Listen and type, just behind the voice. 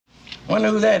Wonder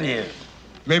who that is.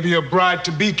 Maybe your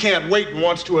bride-to-be can't wait and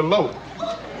wants to elope.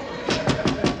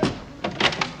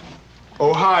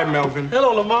 Oh, hi, Melvin.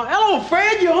 Hello, Lamont. Hello,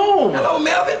 Fred. You're home. Hello,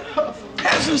 Melvin.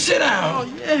 Have some sit down.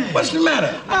 Oh, yeah. What's the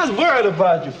matter? I was worried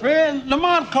about you, Fred.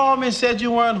 Lamont called me and said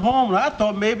you weren't home, and I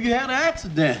thought maybe you had an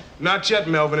accident. Not yet,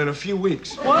 Melvin. In a few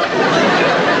weeks. What?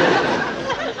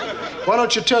 Why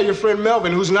don't you tell your friend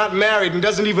Melvin, who's not married and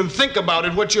doesn't even think about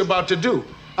it, what you're about to do?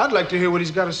 I'd like to hear what he's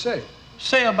got to say.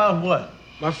 Say about what?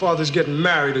 My father's getting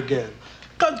married again.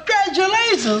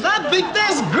 Congratulations. I think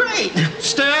that's great.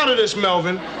 Stay out of this,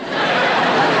 Melvin.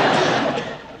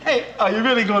 Hey, are you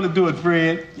really going to do it,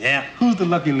 Fred? Yeah. Who's the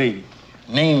lucky lady?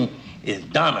 Name is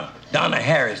Donna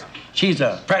Harris. She's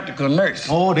a practical nurse.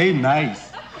 Oh, they nice.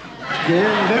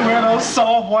 Yeah, they wear those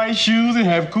soft white shoes and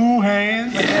have cool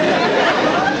hands.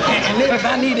 Yeah. And then if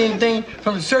I need anything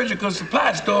from the surgical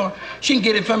supply store, she can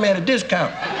get it from me at a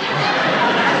discount.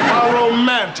 How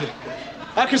romantic.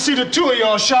 I can see the two of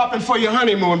y'all shopping for your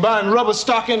honeymoon, buying rubber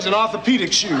stockings and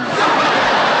orthopedic shoes.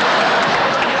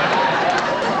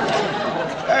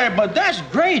 Hey, but that's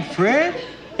great, Fred.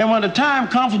 And when the time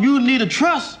comes when you need a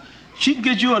truss, she can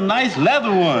get you a nice leather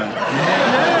one.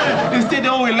 Yeah. Instead of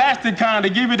the old elastic kind they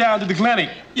give you down to the clinic.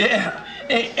 Yeah.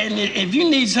 And if you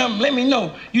need something, let me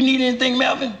know. You need anything,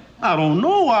 Melvin? I don't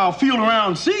know. I'll feel around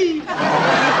and see.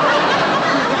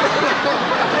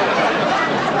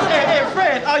 Hey,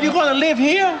 Fred, are you going to live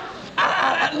here?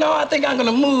 No, I think I'm going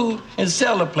to move and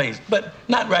sell the place, but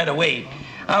not right away.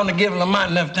 I want to give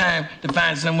Lamont enough time to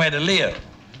find somewhere to live.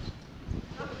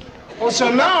 Oh, so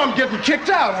now I'm getting kicked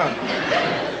out, huh?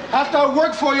 After I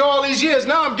worked for you all these years,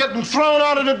 now I'm getting thrown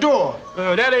out of the door.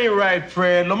 That ain't right,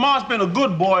 Fred. Lamont's been a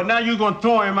good boy. Now you're going to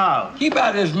throw him out. Keep out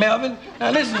of this, Melvin.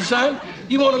 Now, listen, son.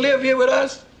 You want to live here with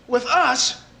us? With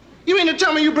us? You mean to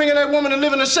tell me you bringing that woman to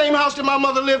live in the same house that my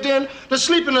mother lived in, to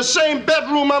sleep in the same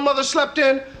bedroom my mother slept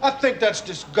in? I think that's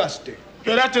disgusting.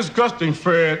 Yeah, that's disgusting,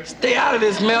 Fred. Stay out of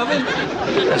this, Melvin.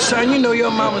 Son, you know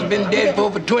your mama's been dead for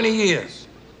over 20 years.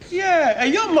 Yeah,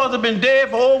 and your mother been dead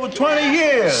for over 20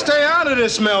 years. Stay out of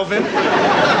this, Melvin.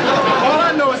 All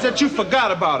I know is that you forgot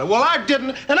about her. Well, I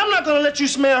didn't, and I'm not going to let you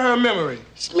smear her memory.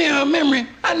 Smear her memory?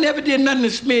 I never did nothing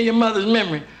to smear your mother's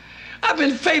memory. I've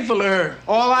been faithful to her.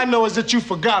 All I know is that you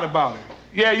forgot about her.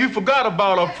 Yeah, you forgot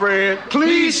about her, Fred.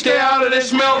 Please stay out of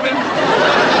this, Melvin.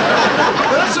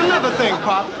 Well, that's another thing,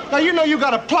 Pop. Now, you know you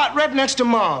got a plot right next to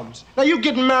Mom's. Now, you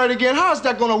getting married again. How's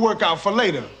that going to work out for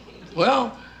later?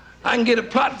 Well, I can get a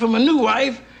plot from a new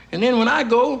wife, and then when I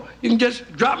go, you can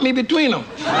just drop me between them.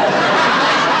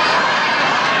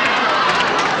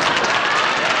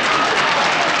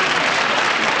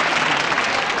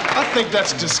 I think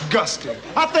that's disgusting.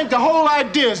 I think the whole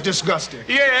idea is disgusting.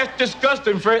 Yeah, it's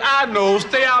disgusting, Fred. I know.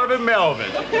 Stay out of it,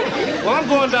 Melvin. Well, I'm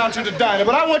going down to the diner,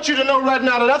 but I want you to know right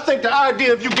now that I think the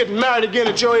idea of you getting married again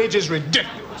at your age is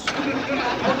ridiculous.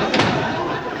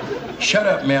 Shut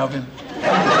up, Melvin.